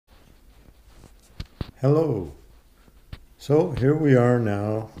Hello. So here we are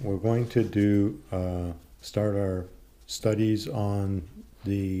now. We're going to start our studies on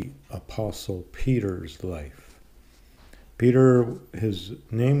the Apostle Peter's life. Peter, his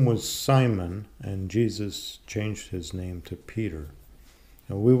name was Simon, and Jesus changed his name to Peter.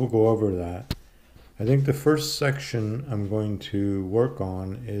 And we will go over that. I think the first section I'm going to work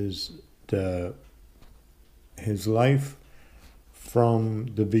on is his life from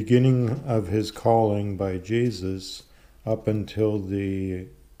the beginning of his calling by Jesus up until the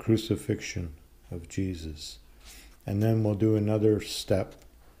crucifixion of Jesus. And then we'll do another step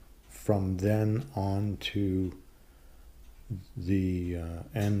from then on to the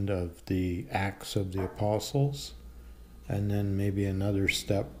end of the Acts of the Apostles, and then maybe another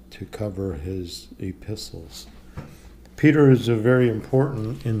step to cover his epistles. Peter is very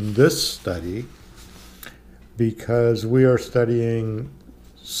important in this study because we are studying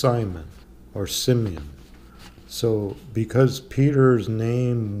Simon or Simeon. So because Peter's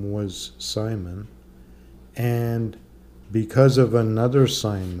name was Simon, and because of another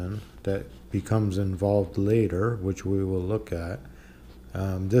Simon that becomes involved later, which we will look at,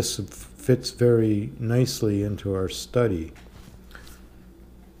 this fits very nicely into our study.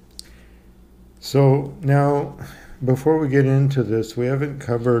 So now, before we get into this, we haven't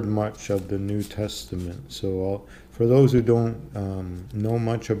covered much of the New Testament. So for those who don't know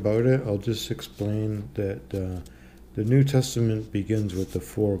much about it, I'll just explain that the New Testament begins with the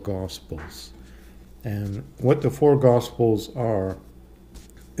four Gospels. And what the four Gospels are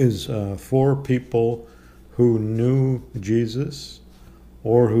is four people who knew Jesus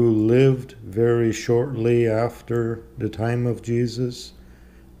or who lived very shortly after the time of Jesus,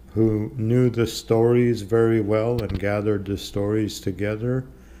 who knew the stories very well and gathered the stories together.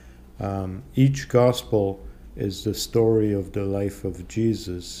 Each gospel is the story of the life of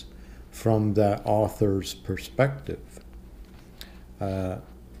Jesus from that author's perspective.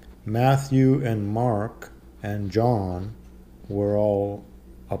 Matthew and Mark and John were all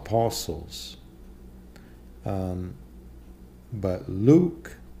apostles. But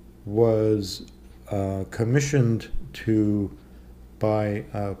Luke was commissioned by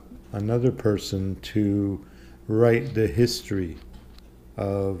another person to write the history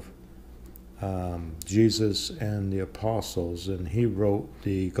of Jesus and the apostles, and he wrote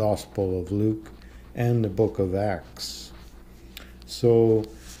the Gospel of Luke and the book of Acts. So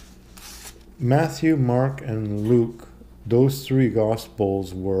Matthew, Mark, and Luke, those three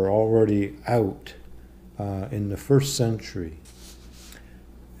Gospels were already out in the first century.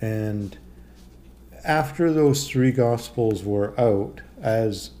 And after those three Gospels were out,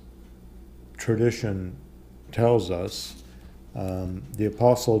 as tradition tells us, the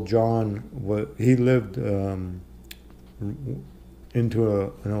Apostle John, he lived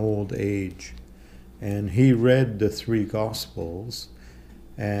into an old age, and he read the three Gospels,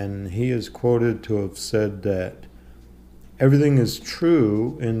 and he is quoted to have said that everything is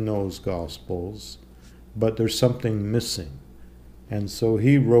true in those Gospels, but there's something missing. And so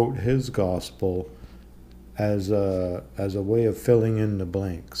he wrote his Gospel as a way of filling in the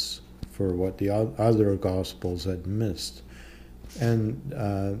blanks for what the other Gospels had missed. And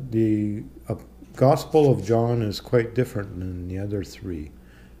the Gospel of John is quite different than the other three.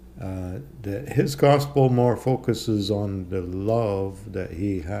 His Gospel more focuses on the love that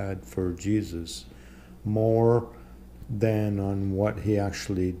he had for Jesus more than on what he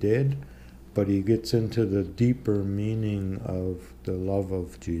actually did, but he gets into the deeper meaning of the love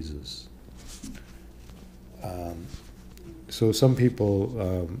of Jesus. So some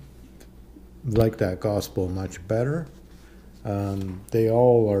people like that gospel much better. They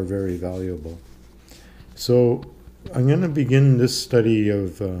all are very valuable. So I'm going to begin this study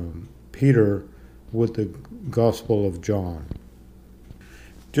of Peter with the Gospel of John,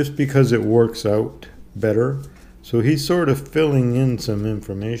 just because it works out better. So he's sort of filling in some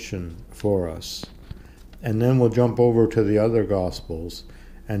information for us. And then we'll jump over to the other Gospels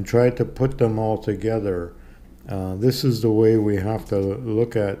and try to put them all together. This is the way we have to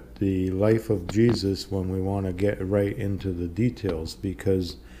look at the life of Jesus when we want to get right into the details,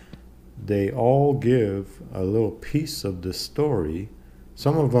 because they all give a little piece of the story.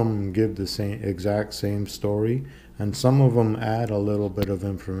 Some of them give the exact same story, and some of them add a little bit of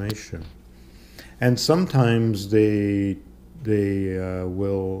information. And sometimes they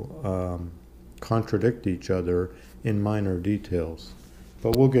will contradict each other in minor details.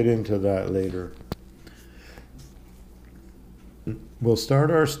 But we'll get into that later. We'll start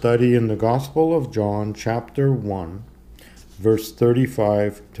our study in the Gospel of John, chapter 1, verse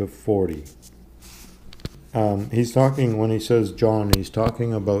 35 to 40. He's talking, when he says John, he's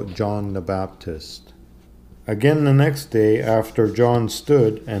talking about John the Baptist. Again the next day after John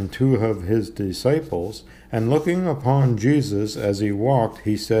stood and 2 of his disciples, and looking upon Jesus as he walked,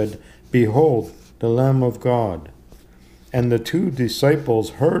 he said, Behold, the Lamb of God. And the 2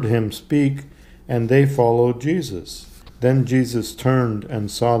 disciples heard him speak, and they followed Jesus. Then Jesus turned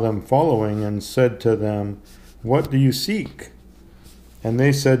and saw them following, and said to them, What do you seek? And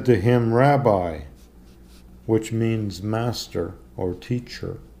they said to him, Rabbi, which means master or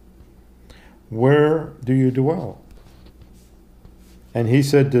teacher, where do you dwell? And he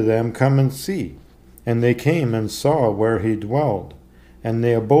said to them, Come and see. And they came and saw where he dwelled, and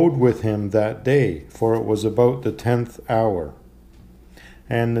they abode with him that day, for it was about the 10th hour.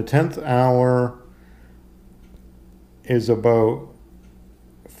 And the 10th hour is about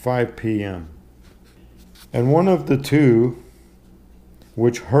 5 p.m. And one of the 2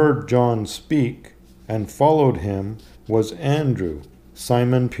 which heard John speak and followed him was Andrew,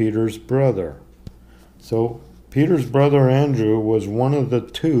 Simon Peter's brother. So Peter's brother Andrew was one of the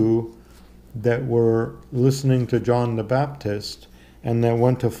 2 that were listening to John the Baptist and that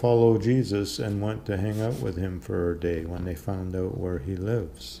went to follow Jesus and went to hang out with him for a day when they found out where he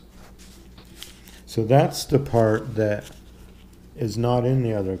lives. So that's the part that is not in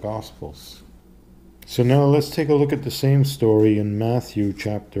the other Gospels. So now let's take a look at the same story in Matthew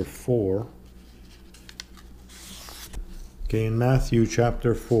chapter 4. Okay, in Matthew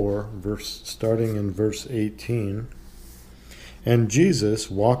chapter 4, starting in verse 18. And Jesus,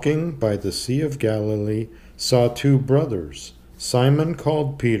 walking by the Sea of Galilee, saw 2 brothers, Simon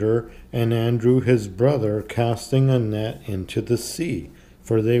called Peter, and Andrew his brother, casting a net into the sea,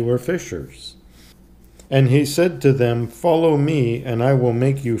 for they were fishers. And he said to them, Follow me, and I will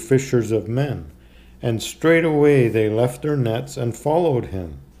make you fishers of men. And straightway they left their nets and followed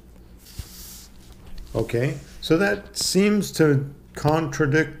him. Okay, so that seems to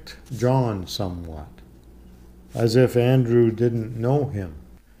contradict John somewhat, as if Andrew didn't know him.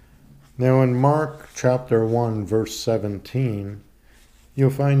 Now in Mark chapter 1, verse 17, you'll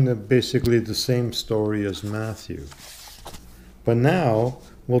find basically the same story as Matthew. But now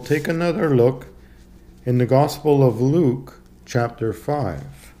we'll take another look in the Gospel of Luke chapter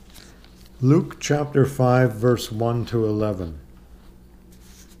 5. Luke chapter 5, verse 1 to 11.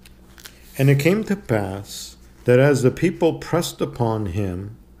 And it came to pass that as the people pressed upon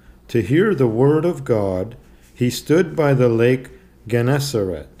him to hear the word of God, he stood by the lake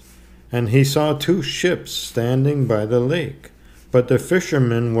Gennesaret, and he saw 2 ships standing by the lake, but the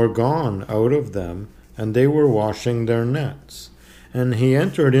fishermen were gone out of them, and they were washing their nets. And he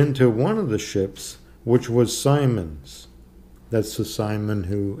entered into one of the ships, which was Simon's. That's the Simon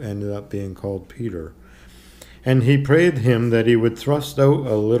who ended up being called Peter. And he prayed him that he would thrust out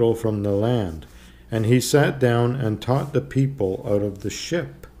a little from the land. And he sat down and taught the people out of the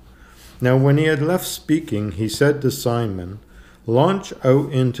ship. Now when he had left speaking, he said to Simon, Launch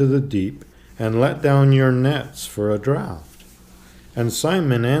out into the deep, and let down your nets for a draught. And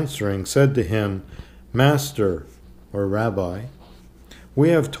Simon answering said to him, Master, or Rabbi, we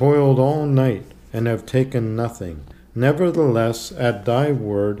have toiled all night, and have taken nothing. Nevertheless, at thy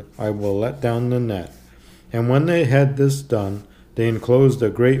word I will let down the net. And when they had this done, they enclosed a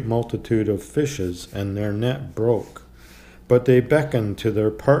great multitude of fishes, and their net broke. But they beckoned to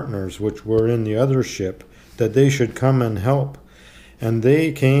their partners which were in the other ship, that they should come and help. And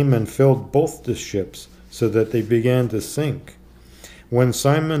they came and filled both the ships, so that they began to sink. When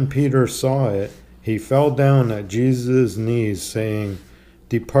Simon Peter saw it, he fell down at Jesus' knees, saying,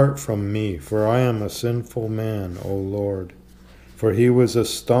 Depart from me, for I am a sinful man, O Lord. For he was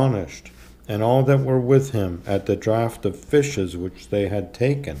astonished, and all that were with him, at the draught of fishes which they had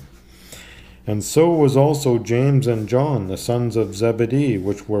taken. And so was also James and John, the sons of Zebedee,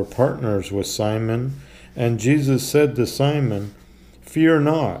 which were partners with Simon. And Jesus said to Simon, Fear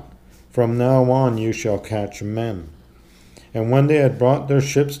not, from now on you shall catch men. And when they had brought their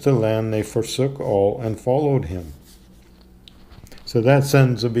ships to land, they forsook all and followed him. So that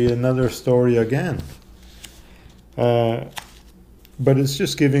sends to be another story again. But it's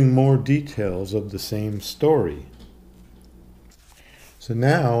just giving more details of the same story. So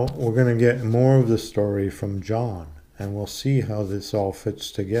now we're going to get more of the story from John, and we'll see how this all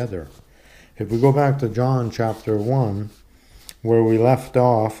fits together. If we go back to John chapter 1, where we left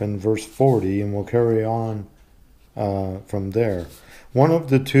off in verse 40, and we'll carry on from there. One of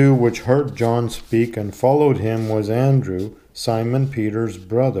the 2 which heard John speak and followed him was Andrew, Simon Peter's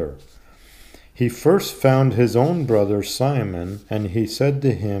brother. He first found his own brother Simon, and he said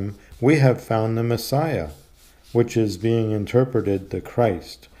to him, We have found the Messiah, which is being interpreted the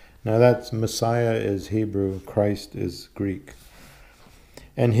Christ. Now that's Messiah is Hebrew, Christ is Greek.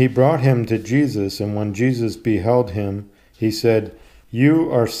 And he brought him to Jesus, and when Jesus beheld him, he said,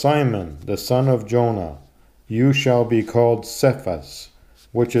 "You are Simon, the son of Jonah. You shall be called Cephas,"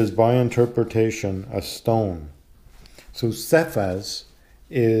 which is by interpretation a stone. So Cephas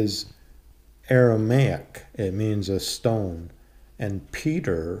is Aramaic. It means a stone. And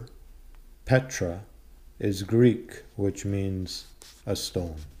Petra, is Greek, which means a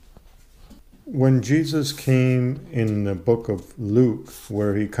stone. When Jesus came in the book of Luke,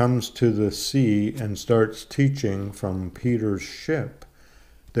 where he comes to the sea and starts teaching from Peter's ship,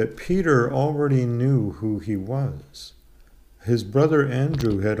 that Peter already knew who he was. His brother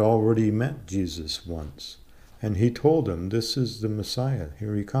Andrew had already met Jesus once, and he told him, "This is the Messiah,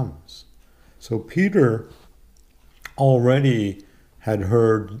 here he comes." So Peter already had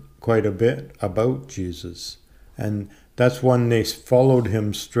heard quite a bit about Jesus, and that's when they followed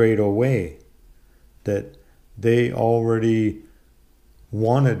him straight away, that they already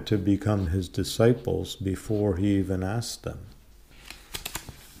wanted to become his disciples before he even asked them.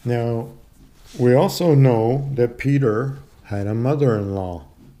 Now, we also know that Peter had a mother-in-law.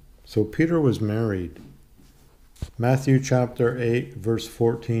 So Peter was married. Matthew chapter 8, verse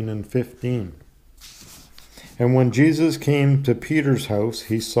 14 and 15. And when Jesus came to Peter's house,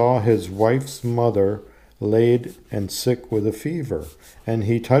 he saw his wife's mother laid and sick with a fever. And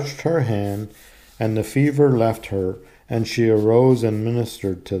he touched her hand, and the fever left her, and she arose and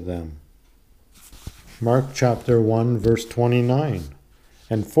ministered to them. Mark chapter 1, verse 29.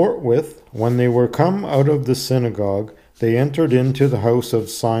 And forthwith, when they were come out of the synagogue, they entered into the house of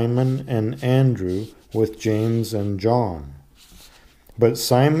Simon and Andrew with James and John. But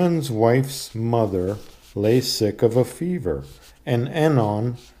Simon's wife's mother lay sick of a fever, and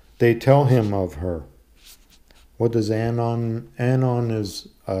anon they tell him of her. What does anon? Anon is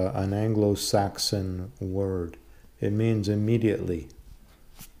an Anglo-Saxon word. It means immediately.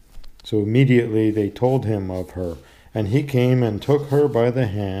 So immediately they told him of her. And he came and took her by the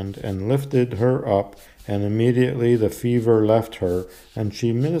hand and lifted her up, and immediately the fever left her, and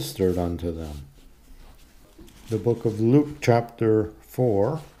she ministered unto them. The book of Luke chapter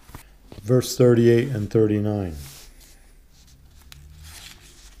 4, verse 38 and 39.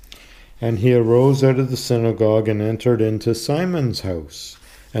 And he arose out of the synagogue and entered into Simon's house.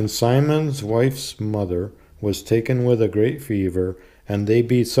 And Simon's wife's mother was taken with a great fever, and they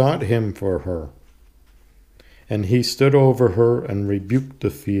besought him for her. And he stood over her and rebuked the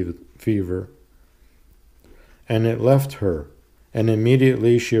fever, and it left her. And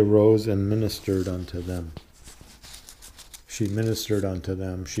immediately she arose and ministered unto them. She ministered unto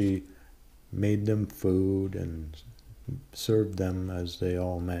them. She made them food and served them as they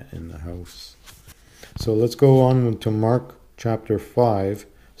all met in the house. So let's go on to Mark chapter 5,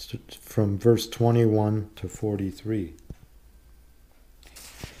 from verse 21 to 43.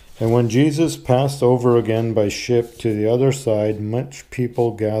 And when Jesus passed over again by ship to the other side, much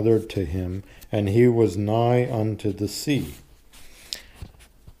people gathered to him, and he was nigh unto the sea.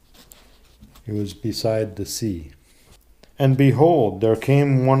 He was beside the sea. And behold, there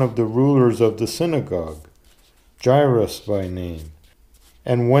came one of the rulers of the synagogue, Jairus by name.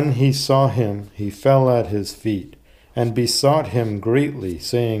 And when he saw him, he fell at his feet, and besought him greatly,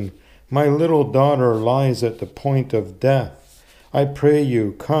 saying, "My little daughter lies at the point of death. I pray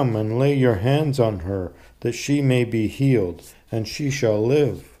you, come and lay your hands on her, that she may be healed, and she shall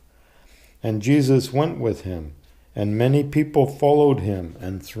live." And Jesus went with him, and many people followed him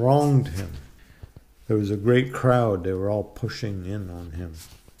and thronged him. There was a great crowd. They were all pushing in on him.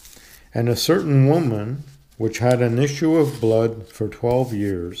 And a certain woman, which had an issue of blood for 12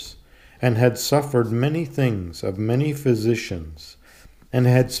 years, and had suffered many things of many physicians, and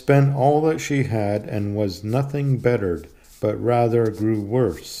had spent all that she had, and was nothing bettered, but rather grew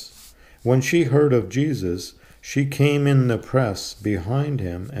worse. When she heard of Jesus, she came in the press behind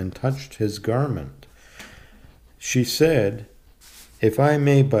him and touched his garment. She said, "If I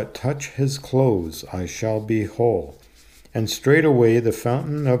may but touch his clothes, I shall be whole." And straightway the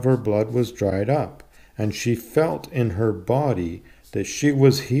fountain of her blood was dried up, and she felt in her body that she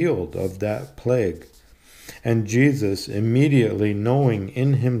was healed of that plague. And Jesus, immediately knowing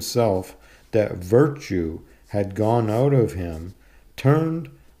in himself that virtue had gone out of him, turned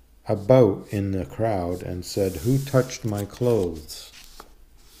about in the crowd and said, "Who touched my clothes?"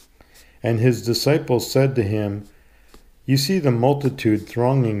 And his disciples said to him, "You see the multitude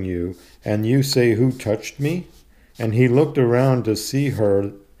thronging you, and you say, 'Who touched me?'" And he looked around to see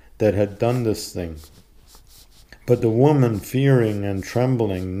her that had done this thing. But the woman, fearing and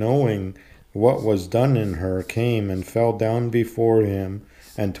trembling, knowing what was done in her, came and fell down before him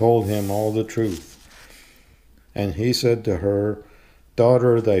and told him all the truth. And he said to her,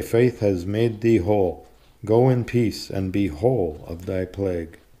 daughter, thy faith has made thee whole. Go in peace, and be whole of thy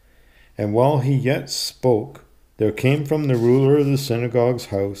plague. And while he yet spoke, there came from the ruler of the synagogue's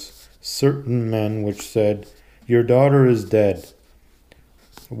house certain men which said, Your daughter is dead.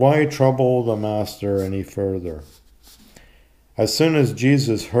 Why trouble the master any further? As soon as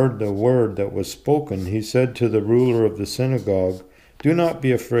Jesus heard the word that was spoken, he said to the ruler of the synagogue, Do not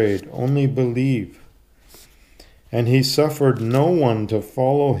be afraid, only believe. And he suffered no one to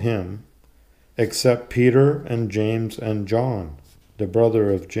follow him except Peter and James and John, the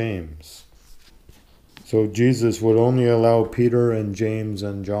brother of James. So Jesus would only allow Peter and James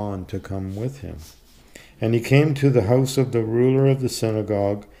and John to come with him. And he came to the house of the ruler of the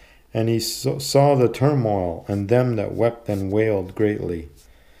synagogue, and he saw the turmoil and them that wept and wailed greatly.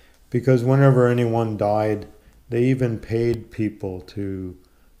 Because whenever anyone died, they even paid people to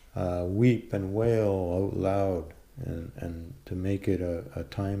weep and wail out loud, and to make it a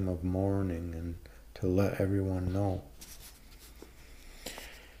time of mourning and to let everyone know.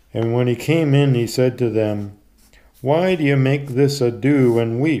 And when he came in, he said to them, Why do you make this ado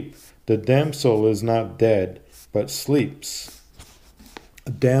and weep? The damsel is not dead, but sleeps. A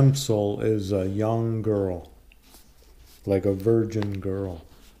damsel is a young girl, like a virgin girl.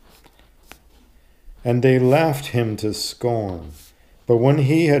 And they laughed him to scorn. But when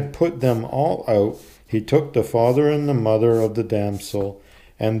he had put them all out, he took the father and the mother of the damsel,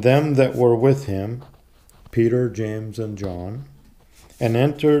 and them that were with him, Peter, James, and John, and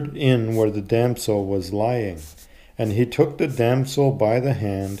entered in where the damsel was lying. And he took the damsel by the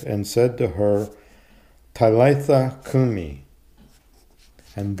hand, and said to her, Talitha cumi.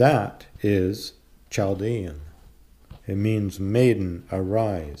 And that is Chaldean. It means, Maiden,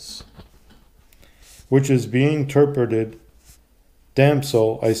 arise. Which is being interpreted,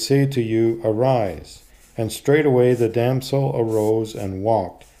 Damsel, I say to you, arise. And straightway the damsel arose and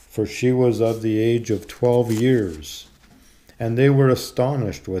walked, for she was of the age of 12 years. And they were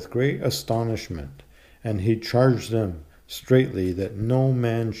astonished with great astonishment. And he charged them straitly that no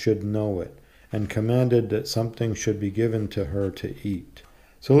man should know it, and commanded that something should be given to her to eat.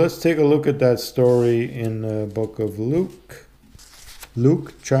 So let's take a look at that story in the book of Luke.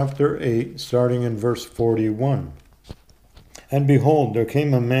 Luke chapter 8, starting in verse 41. And behold, there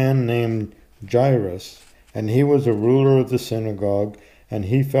came a man named Jairus, and he was a ruler of the synagogue, and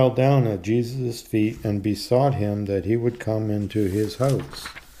he fell down at Jesus' feet and besought him that he would come into his house.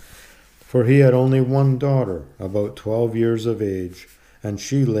 For he had only one daughter, about 12 years of age, and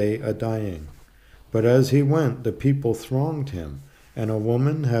she lay a-dying. But as he went, the people thronged him, and a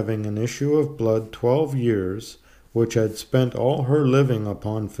woman having an issue of blood 12 years, which had spent all her living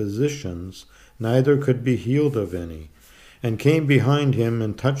upon physicians, neither could be healed of any, and came behind him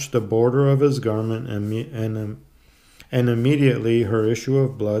and touched the border of his garment, and immediately her issue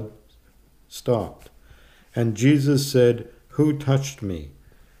of blood stopped. And Jesus said, Who touched me?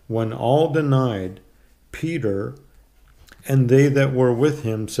 When all denied, Peter and they that were with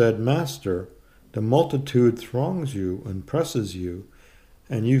him said, Master, the multitude throngs you and presses you,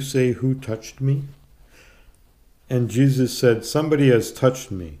 and you say, Who touched me? And Jesus said, Somebody has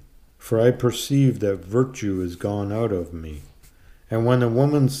touched me, for I perceive that virtue is gone out of me. And when the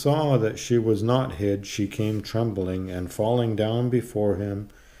woman saw that she was not hid, she came trembling and falling down before him,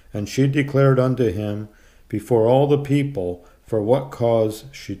 and she declared unto him before all the people for what cause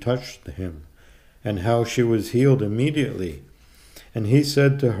she touched him, and how she was healed immediately. And he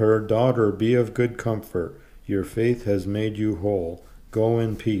said to her, Daughter, be of good comfort, your faith has made you whole. Go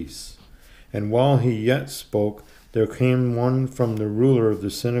in peace. And while he yet spoke, there came one from the ruler of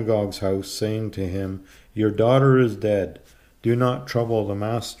the synagogue's house, saying to him, Your daughter is dead. Do not trouble the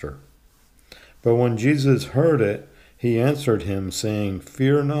master. But when Jesus heard it, he answered him, saying,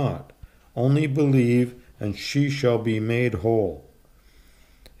 Fear not, only believe, and she shall be made whole.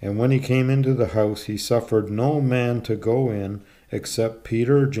 And when he came into the house, he suffered no man to go in, except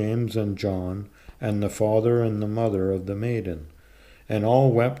Peter, James, and John, and the father and the mother of the maiden. And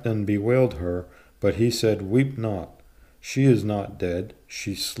all wept and bewailed her, but he said, Weep not, she is not dead,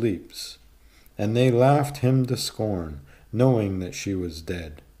 she sleeps. And they laughed him to scorn, knowing that she was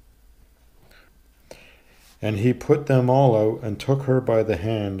dead. And he put them all out, and took her by the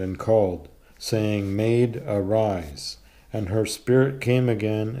hand, and called, saying, Maid, arise. And her spirit came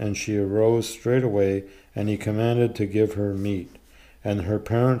again, and she arose straightway, and he commanded to give her meat. And her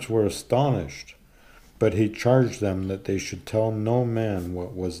parents were astonished, but he charged them that they should tell no man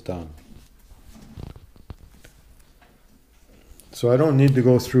what was done. So I don't need to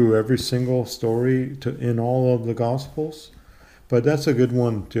go through every single story in all of the Gospels, but that's a good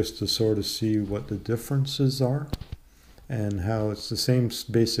one just to sort of see what the differences are. and how it's the same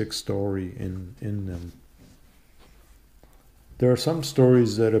basic story in them. There are some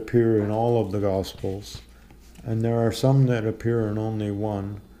stories that appear in all of the Gospels, and there are some that appear in only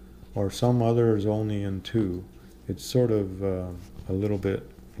one, or some others only in two. It's sort of a little bit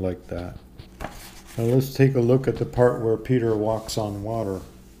like that. Now let's take a look at the part where Peter walks on water.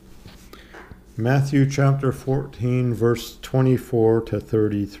 Matthew chapter 14, verse 24 to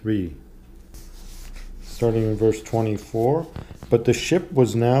 33. Starting in verse 24. But the ship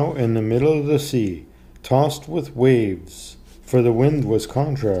was now in the middle of the sea, tossed with waves, for the wind was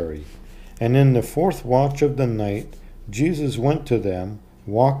contrary. And in the fourth watch of the night, Jesus went to them,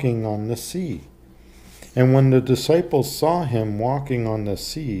 walking on the sea. And when the disciples saw him walking on the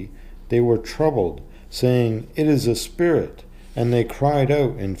sea, they were troubled, saying, "It is a spirit," and they cried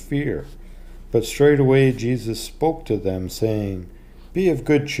out in fear. But straightway Jesus spoke to them, saying, "Be of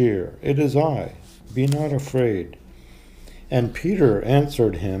good cheer, it is I, be not afraid." And Peter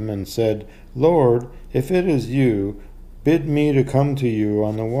answered him and said, "Lord, if it is you, bid me to come to you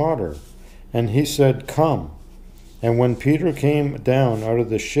on the water." And he said, "Come." And when Peter came down out of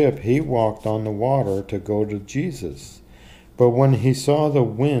the ship, he walked on the water to go to Jesus. But when he saw the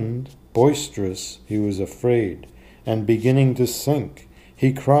wind boisterous, he was afraid, and beginning to sink,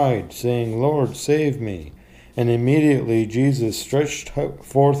 he cried, saying, "Lord, save me." And immediately Jesus stretched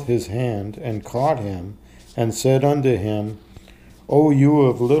forth his hand and caught him, and said unto him, "O you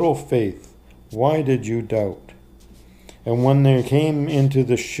of little faith, why did you doubt?" And when they came into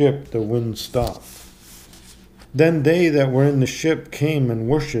the ship, the wind stopped. Then they that were in the ship came and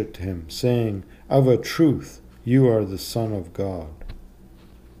worshipped him, saying, "Of a truth, you are the Son of God."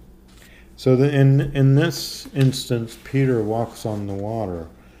 So in this instance, Peter walks on the water.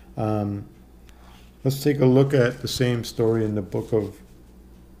 Let's take a look at the same story in the book of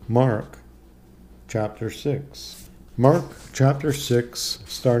Mark, chapter 6. Mark, chapter 6,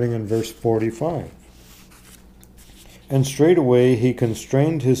 starting in verse 45. And straightway he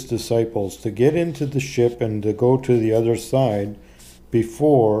constrained his disciples to get into the ship and to go to the other side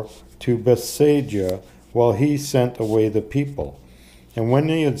before to Bethsaida, while he sent away the people. And when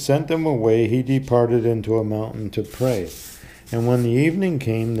he had sent them away, he departed into a mountain to pray. And when the evening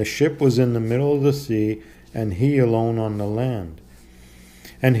came, the ship was in the middle of the sea, and he alone on the land.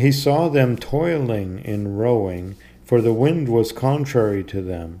 And he saw them toiling in rowing, for the wind was contrary to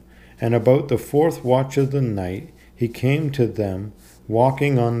them. And about the fourth watch of the night, he came to them,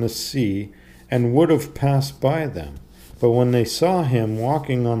 walking on the sea, and would have passed by them. But when they saw him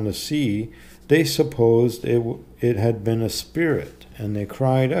walking on the sea, they supposed it had been a spirit, and they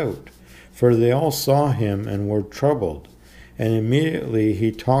cried out, for they all saw him and were troubled. And immediately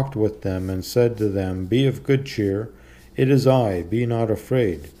he talked with them and said to them, "Be of good cheer, it is I, be not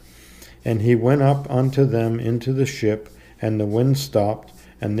afraid." And he went up unto them into the ship, and the wind stopped,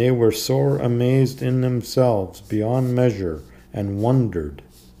 and they were sore amazed in themselves beyond measure, and wondered.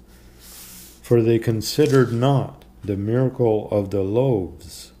 For they considered not the miracle of the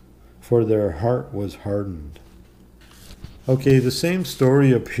loaves, for their heart was hardened. Okay, the same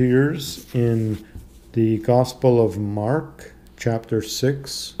story appears in the Gospel of Mark, chapter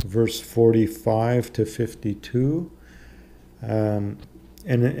 6, verse 45 to 52. And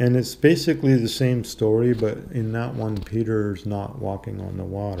it's basically the same story, but in that one, Peter's not walking on the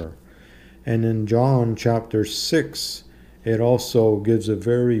water. And in John chapter 6, it also gives a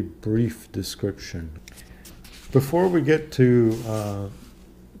very brief description. Before we get to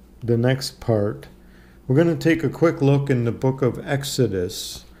the next part, we're going to take a quick look in the book of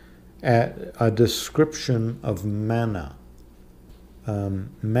Exodus at a description of manna.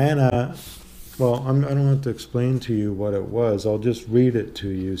 Manna, well, I don't have to explain to you what it was. I'll just read it to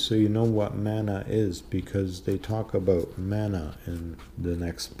you so you know what manna is, because they talk about manna in the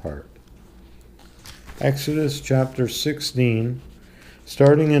next part. Exodus chapter 16,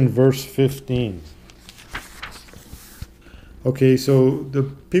 starting in verse 15. Okay, so the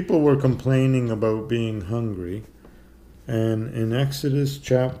people were complaining about being hungry. And in Exodus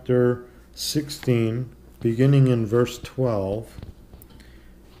chapter 16, beginning in verse 12,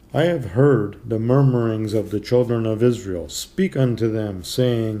 "I have heard the murmurings of the children of Israel. Speak unto them,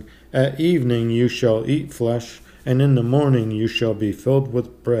 saying, At evening you shall eat flesh, and in the morning you shall be filled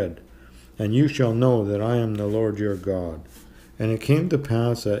with bread. And you shall know that I am the Lord your God. And it came to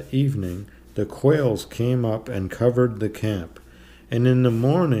pass at evening, the quails came up and covered the camp. And in the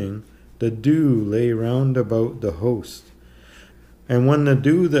morning the dew lay round about the host. And when the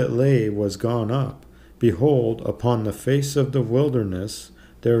dew that lay was gone up, behold, upon the face of the wilderness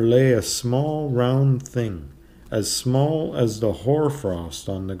there lay a small round thing, as small as the hoarfrost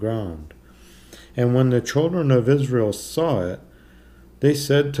on the ground. And when the children of Israel saw it, they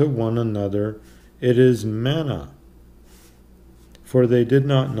said to one another, "It is manna." For they did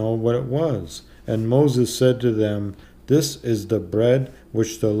not know what it was. And Moses said to them, "This is the bread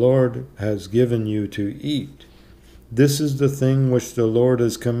which the Lord has given you to eat. This is the thing which the Lord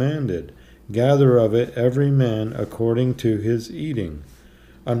has commanded. Gather of it every man according to his eating.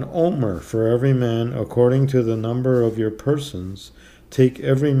 An omer for every man according to the number of your persons. Take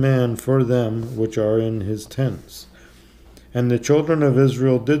every man for them which are in his tents." And the children of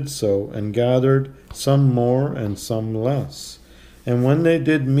Israel did so, and gathered, some more and some less. And when they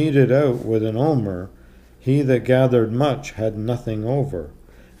did mete it out with an omer, he that gathered much had nothing over,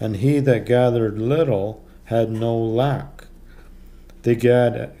 and he that gathered little had no lack. They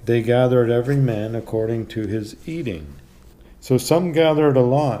gathered every man according to his eating. So some gathered a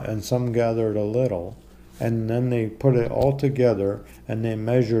lot and some gathered a little, and then they put it all together and they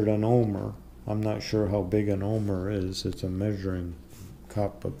measured an omer. I'm not sure how big an omer is. It's a measuring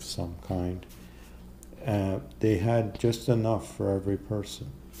cup of some kind. They had just enough for every person.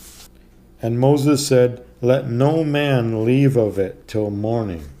 And Moses said, "Let no man leave of it till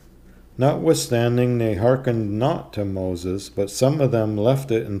morning." Notwithstanding, they hearkened not to Moses, but some of them left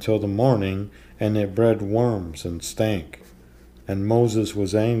it until the morning, and it bred worms and stank. And Moses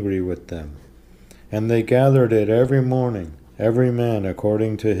was angry with them. And they gathered it every morning, every man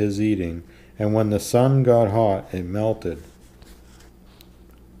according to his eating, and when the sun got hot, it melted.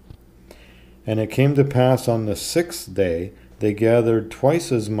 And it came to pass on the 6th day, they gathered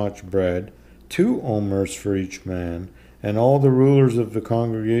twice as much bread, 2 omers for each man. And all the rulers of the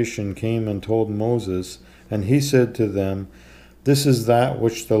congregation came and told Moses, and he said to them, "This is that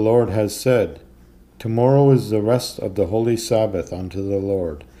which the Lord has said. Tomorrow is the rest of the holy Sabbath unto the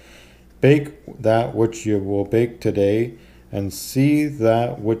Lord. Bake that which you will bake today, and seethe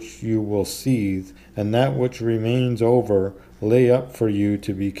that which you will seethe, and that which remains over lay up for you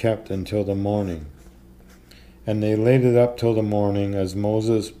to be kept until the morning." And they laid it up till the morning, as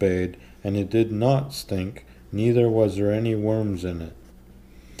Moses bade, and it did not stink, neither was there any worms in it.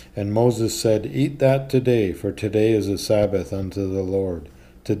 And Moses said, "Eat that today, for today is a Sabbath unto the Lord.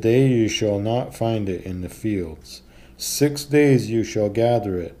 Today you shall not find it in the fields. 6 days you shall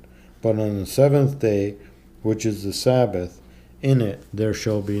gather it, but on the 7th day, which is the Sabbath, in it there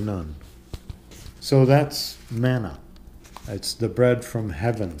shall be none." So that's manna. It's the bread from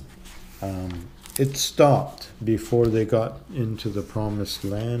heaven. It stopped before they got into the promised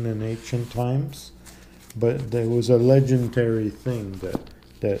land in ancient times, but there was a legendary thing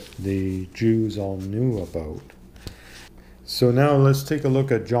that the Jews all knew about. So now let's take a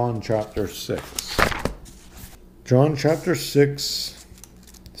look at John chapter 6. John chapter 6,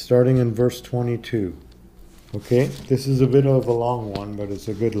 starting in verse 22. Okay, this is a bit of a long one, but it's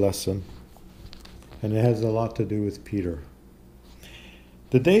a good lesson. And it has a lot to do with Peter.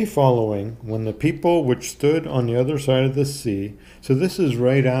 The day following, when the people which stood on the other side of the sea, so this is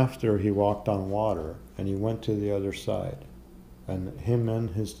right after he walked on water, and he went to the other side. And him and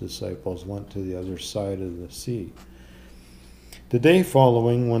his disciples went to the other side of the sea. The day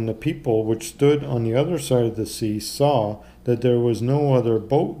following, when the people which stood on the other side of the sea saw that there was no other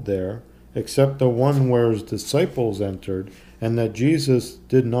boat there, except the one where his disciples entered, and that Jesus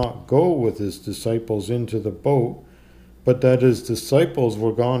did not go with his disciples into the boat, but that his disciples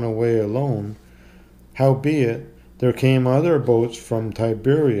were gone away alone, howbeit there came other boats from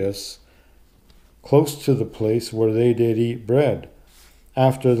Tiberias, close to the place where they did eat bread,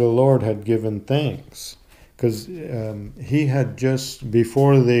 after the Lord had given thanks. Because he had just,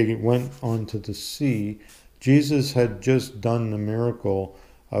 before they went onto the sea, Jesus had just done the miracle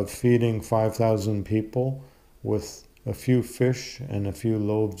of feeding 5,000 people with a few fish and a few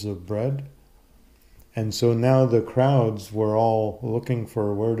loaves of bread. And so now the crowds were all looking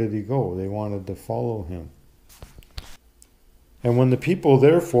for where did he go. They wanted to follow him. And when the people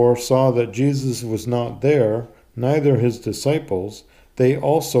therefore saw that Jesus was not there, neither his disciples, they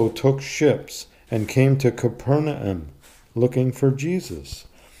also took ships and came to Capernaum, looking for Jesus.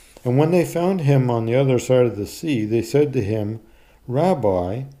 And when they found him on the other side of the sea, they said to him,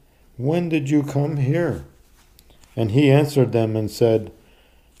 "Rabbi, when did you come here?" And he answered them and said,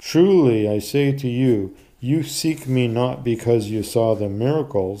 "Truly I say to you, you seek me not because you saw the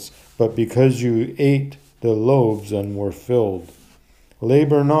miracles, but because you ate the loaves and were filled.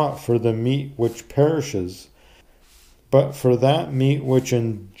 Labor not for the meat which perishes, but for that meat which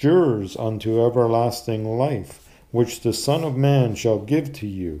endures unto everlasting life, which the Son of Man shall give to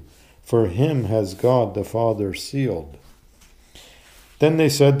you, for him has God the Father sealed." Then they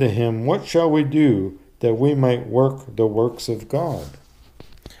said to him, "What shall we do that we might work the works of God?"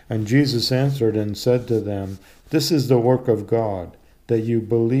 And Jesus answered and said to them, This is the work of God, that you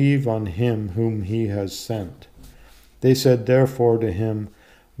believe on him whom he has sent. They said therefore to him,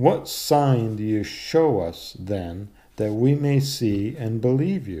 What sign do you show us then, that we may see and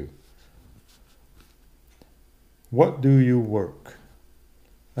believe you? What do you work?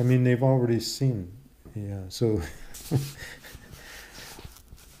 I mean, they've already seen. Yeah, so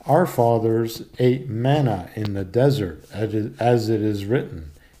our fathers ate manna in the desert, as it is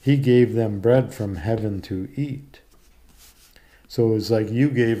written. He gave them bread from heaven to eat. So it's like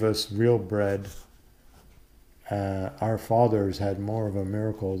you gave us real bread. Our fathers had more of a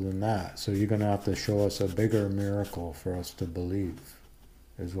miracle than that. So you're going to have to show us a bigger miracle for us to believe,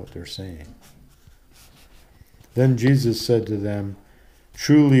 is what they're saying. Then Jesus said to them,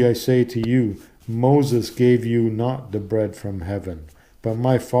 Truly I say to you, Moses gave you not the bread from heaven, but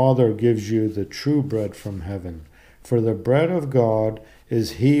my Father gives you the true bread from heaven. For the bread of God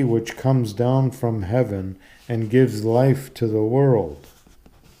is he which comes down from heaven and gives life to the world.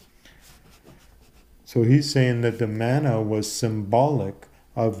 So he's saying that the manna was symbolic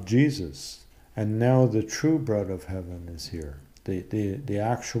of Jesus, and now the true bread of heaven is here, the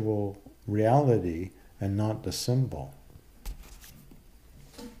actual reality and not the symbol.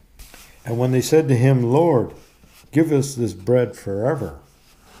 And when they said to him, Lord, give us this bread forever.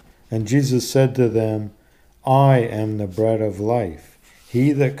 And Jesus said to them, I am the bread of life.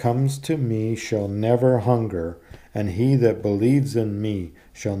 He that comes to me shall never hunger, and he that believes in me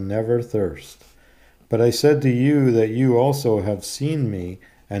shall never thirst. But I said to you that you also have seen me,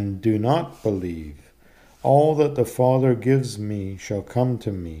 and do not believe. All that the Father gives me shall come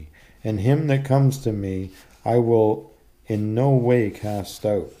to me, and him that comes to me I will in no way cast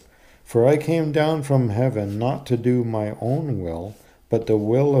out. For I came down from heaven not to do my own will, but the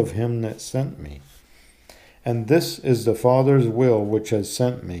will of him that sent me. And this is the Father's will which has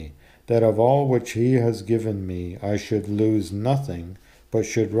sent me, that of all which he has given me I should lose nothing, but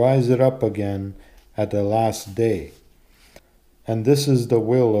should rise it up again at the last day. And this is the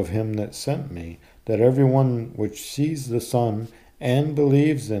will of him that sent me, that everyone which sees the Son and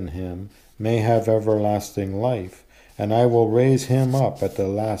believes in him may have everlasting life, and I will raise him up at the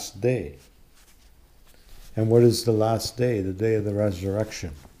last day. And what is the last day? The day of the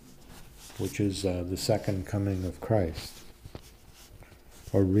resurrection, which is the second coming of Christ,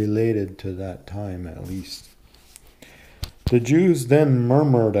 or related to that time at least. The Jews then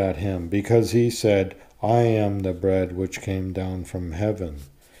murmured at him, because he said, I am the bread which came down from heaven.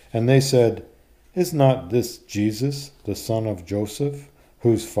 And they said, Is not this Jesus, the son of Joseph,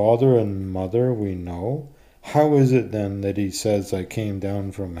 whose father and mother we know? How is it then that he says, I came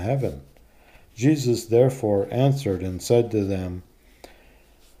down from heaven? Jesus therefore answered and said to them,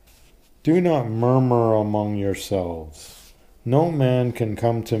 Do not murmur among yourselves. No man can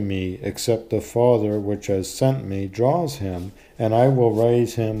come to me except the Father which has sent me draws him, and I will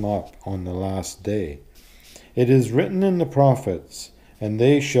raise him up on the last day. It is written in the prophets, and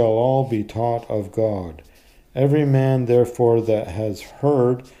they shall all be taught of God. Every man therefore that has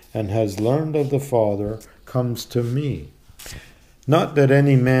heard and has learned of the Father comes to me. Not that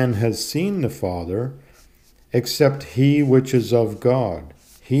any man has seen the Father, except he which is of God.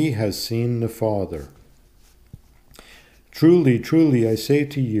 He has seen the Father. Truly, truly, I say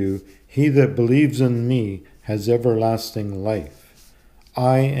to you, he that believes in me has everlasting life.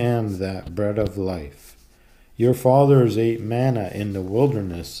 I am that bread of life. Your fathers ate manna in the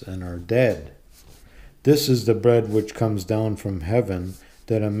wilderness and are dead. This is the bread which comes down from heaven,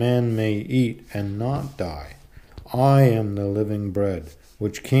 that a man may eat and not die. I am the living bread,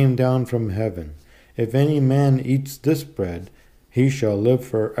 which came down from heaven. If any man eats this bread, he shall live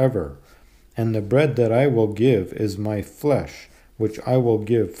forever. And the bread that I will give is my flesh, which I will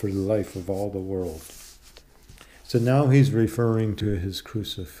give for the life of all the world. So now he's referring to his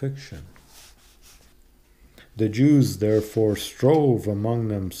crucifixion. The Jews therefore strove among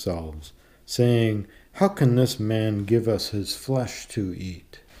themselves, saying, How can this man give us his flesh to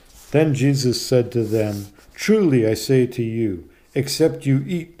eat? Then Jesus said to them, Truly I say to you, except you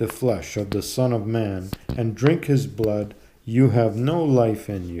eat the flesh of the Son of Man and drink his blood, you have no life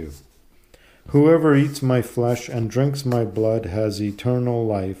in you. Whoever eats my flesh and drinks my blood has eternal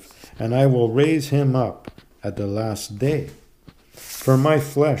life, and I will raise him up at the last day. For my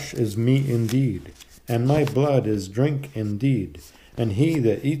flesh is meat indeed, and my blood is drink indeed. And he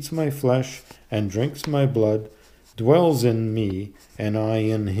that eats my flesh and drinks my blood dwells in me, and I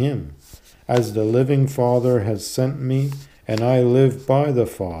in him. As the living Father has sent me, and I live by the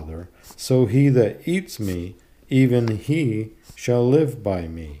Father, so he that eats me, even he shall live by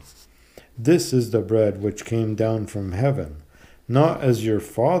me. This is the bread which came down from heaven, not as your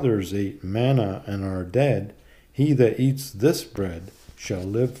fathers ate manna and are dead. He that eats this bread shall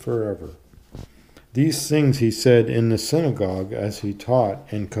live forever. These things he said in the synagogue as he taught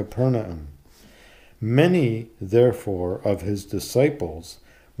in Capernaum. Many, therefore, of his disciples,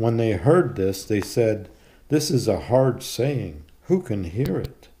 when they heard this, they said, "This is a hard saying. Who can hear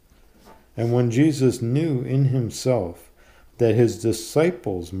it?" And when Jesus knew in himself that his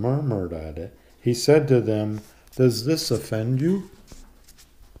disciples murmured at it, he said to them, "Does this offend you?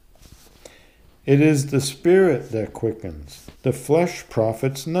 It is the Spirit that quickens. The flesh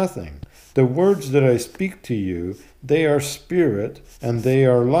profits nothing. The words that I speak to you, they are spirit and they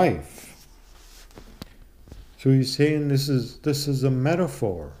are life." So he's saying this is a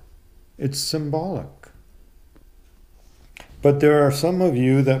metaphor. It's symbolic. But there are some of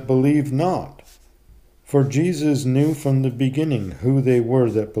you that believe not. For Jesus knew from the beginning who they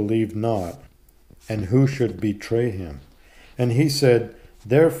were that believed not, and who should betray him. And he said,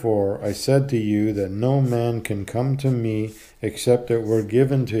 "Therefore I said to you that no man can come to me except it were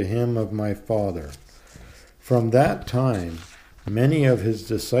given to him of my Father." From that time, many of his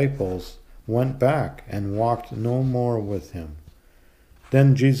disciples went back and walked no more with him.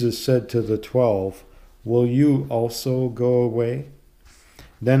 Then Jesus said to the 12, "Will you also go away?"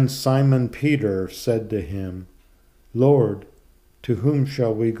 Then Simon Peter said to him, "Lord, to whom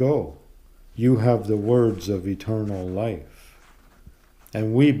shall we go? You have the words of eternal life.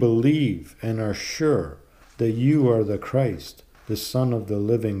 And we believe and are sure that you are the Christ, the Son of the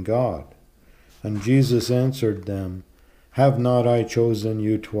living God." And Jesus answered them, "Have not I chosen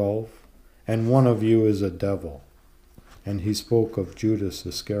you 12? And one of you is a devil." And he spoke of Judas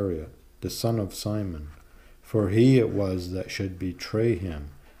Iscariot, the son of Simon, for he it was that should betray him,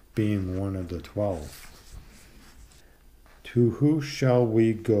 being one of the 12. To who shall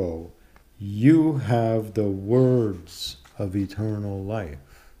we go? You have the words of eternal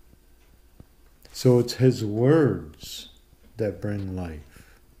life. So it's his words that bring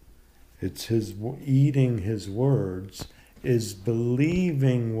life. It's his eating his words is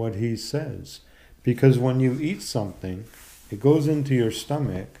believing what he says. Because when you eat something, it goes into your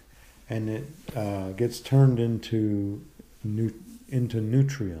stomach and it gets turned into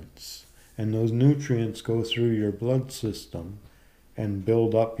nutrients. And those nutrients go through your blood system and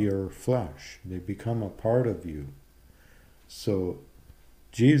build up your flesh. They become a part of you. So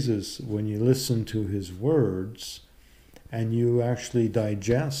Jesus, when you listen to his words and you actually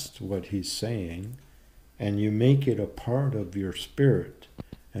digest what he's saying and you make it a part of your spirit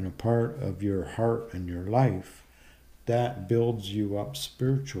and a part of your heart and your life, that builds you up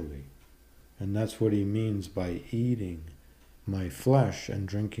spiritually. And that's what he means by eating my flesh and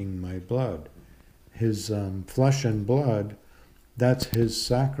drinking my blood. His flesh and blood, that's his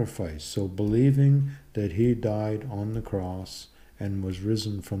sacrifice. So believing that he died on the cross and was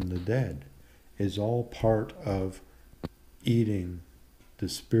risen from the dead is all part of eating the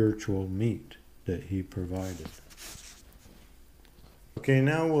spiritual meat that he provided. Okay,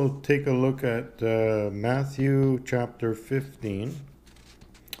 now we'll take a look at Matthew chapter 15,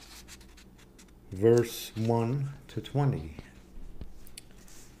 verse 1 to 20.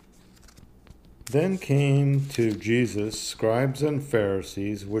 Then came to Jesus scribes and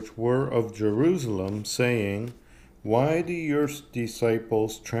Pharisees, which were of Jerusalem, saying, "Why do your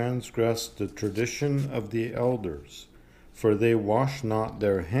disciples transgress the tradition of the elders? For they wash not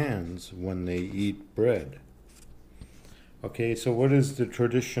their hands when they eat bread." Okay, so what is the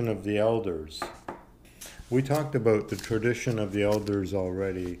tradition of the elders? We talked about the tradition of the elders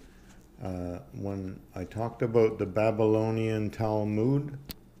already when I talked about the Babylonian Talmud,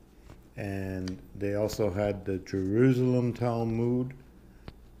 and they also had the Jerusalem Talmud,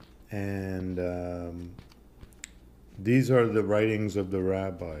 and these are the writings of the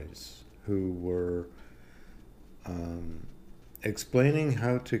rabbis who were explaining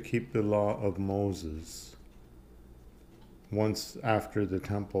how to keep the law of Moses once after the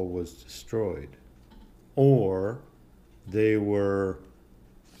temple was destroyed. Or they were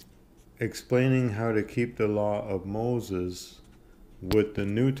explaining how to keep the law of Moses with the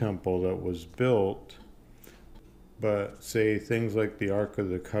new temple that was built, but say things like the Ark of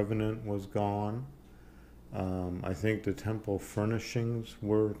the Covenant was gone. I think the temple furnishings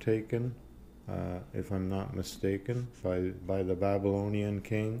were taken, if I'm not mistaken, by the Babylonian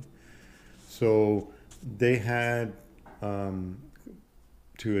king. So they had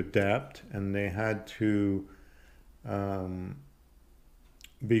to adapt, and they had to,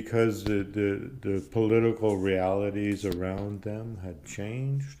 because the political realities around them had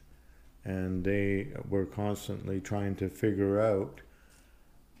changed, and they were constantly trying to figure out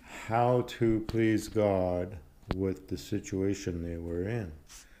how to please God with the situation they were in.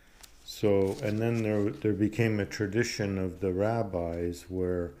 So, and then there became a tradition of the rabbis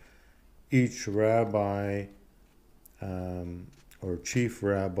where each rabbi or chief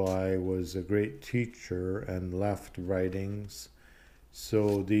rabbi was a great teacher and left writings.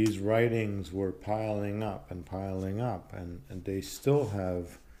 So these writings were piling up, and they still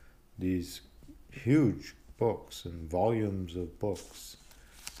have these huge books and volumes of books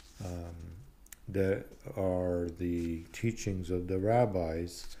that are the teachings of the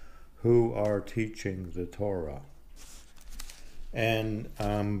rabbis who are teaching the Torah. And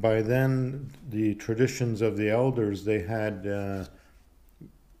by then, the traditions of the elders, they had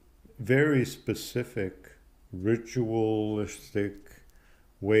very specific ritualistic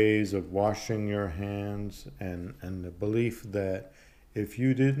ways of washing your hands, and the belief that if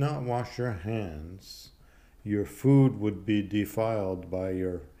you did not wash your hands, your food would be defiled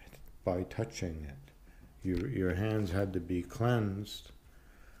by touching it. Your hands had to be cleansed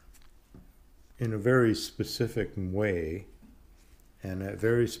in a very specific way and at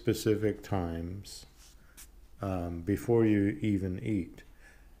very specific times before you even eat.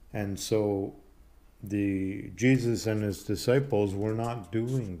 And so Jesus and his disciples were not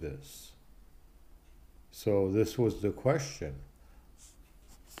doing this. So this was the question.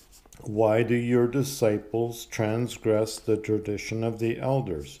 Why do your disciples transgress the tradition of the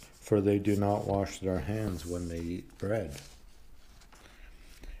elders? For they do not wash their hands when they eat bread.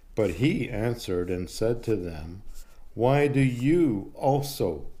 But he answered and said to them, why do you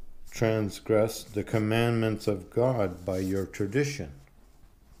also transgress the commandments of God by your tradition?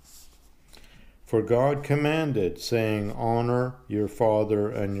 For God commanded, saying, honor your father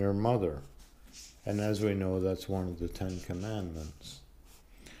and your mother. And as we know, that's one of the 10 commandments.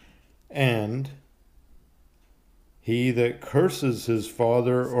 And he that curses his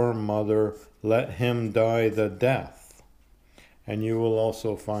father or mother, let him die the death. And you will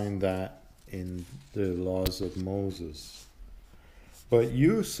also find that in the laws of Moses. But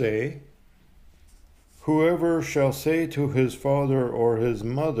you say, whoever shall say to his father or his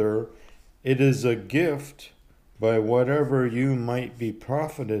mother, it is a gift by whatever you might be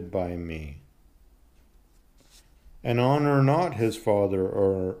profited by me, and honor not his father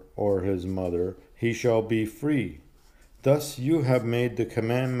or his mother, he shall be free. Thus you have made the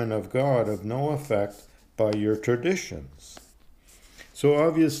commandment of God of no effect by your traditions. So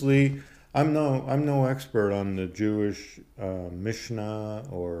obviously, I'm no expert on the Jewish Mishnah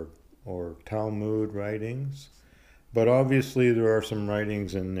or Talmud writings, but obviously there are some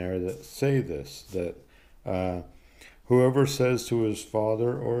writings in there that say this, that whoever says to his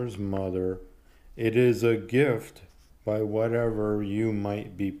father or his mother, it is a gift by whatever you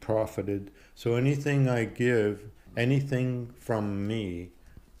might be profited. So anything I give, anything from me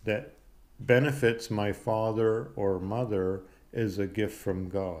that benefits my father or mother is a gift from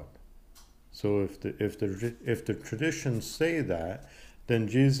God. So if the traditions say that, then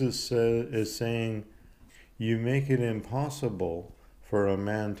Jesus is saying, you make it impossible for a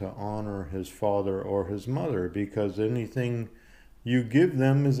man to honor his father or his mother, because anything you give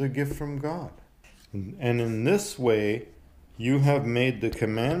them is a gift from God. And in this way, you have made the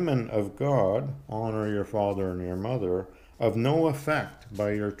commandment of God, honor your father and your mother, of no effect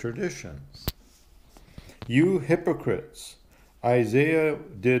by your traditions. You hypocrites! Isaiah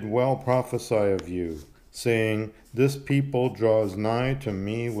did well prophesy of you, saying, this people draws nigh to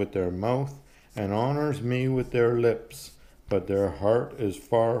me with their mouth, and honors me with their lips, but their heart is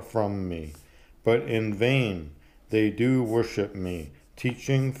far from me. But in vain they do worship me,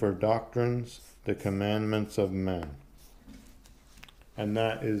 teaching for doctrines the commandments of men. And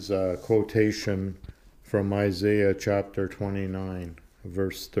that is a quotation from Isaiah chapter 29,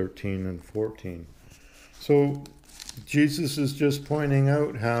 verse 13 and 14. So Jesus is just pointing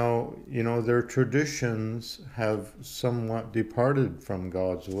out how, their traditions have somewhat departed from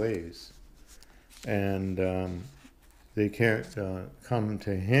God's ways. And they can't come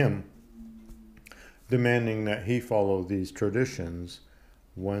to him demanding that he follow these traditions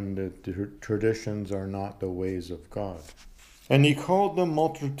when the traditions are not the ways of God. And he called the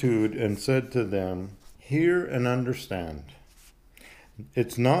multitude and said to them, hear and understand.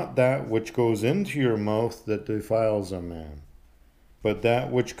 It's not that which goes into your mouth that defiles a man, but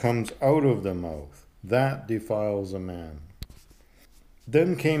that which comes out of the mouth, that defiles a man.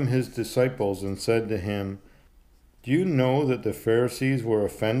 Then came his disciples and said to him, do you know that the Pharisees were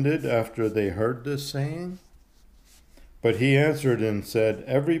offended after they heard this saying? But he answered and said,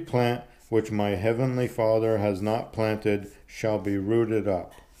 every plant which my heavenly Father has not planted shall be rooted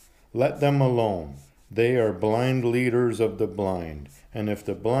up. Let them alone. They are blind leaders of the blind. And if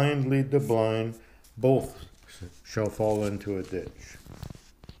the blind lead the blind, both shall fall into a ditch.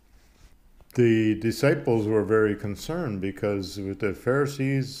 The disciples were very concerned because if the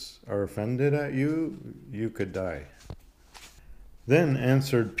Pharisees are offended at you, you could die. Then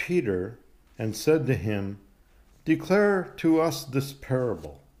answered Peter and said to him, "Declare to us this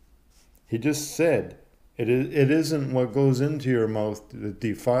parable." He just said, it isn't what goes into your mouth that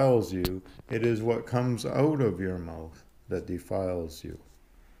defiles you. It is what comes out of your mouth that defiles you.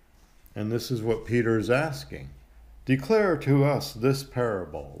 And this is what Peter is asking. Declare to us this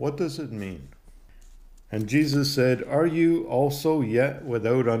parable. What does it mean? And Jesus said, "Are you also yet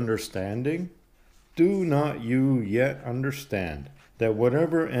without understanding? Do not you yet understand that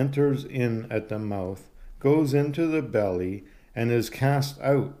whatever enters in at the mouth goes into the belly and is cast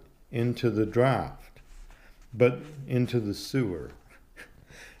out into the draught, but into the sewer?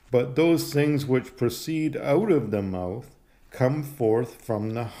 But those things which proceed out of the mouth come forth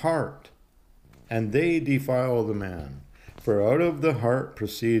from the heart, and they defile the man. For out of the heart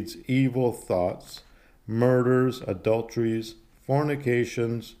proceeds evil thoughts, murders, adulteries,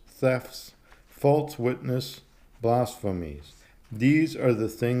 fornications, thefts, false witness, blasphemies. These are the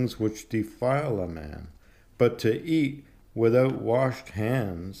things which defile a man. But to eat without washed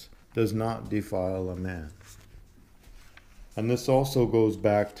hands does not defile a man." And this also goes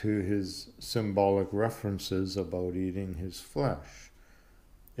back to his symbolic references about eating his flesh.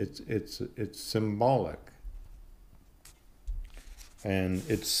 It's symbolic. And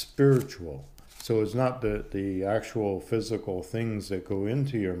it's spiritual. So it's not the actual physical things that go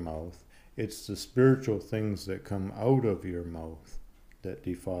into your mouth. It's the spiritual things that come out of your mouth that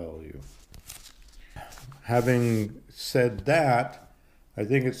defile you. Having said that, I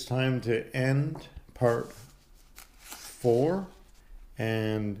think it's time to end part 4,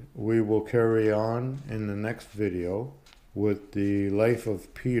 and we will carry on in the next video with the life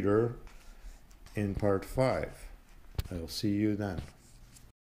of Peter in part 5. I'll see you then.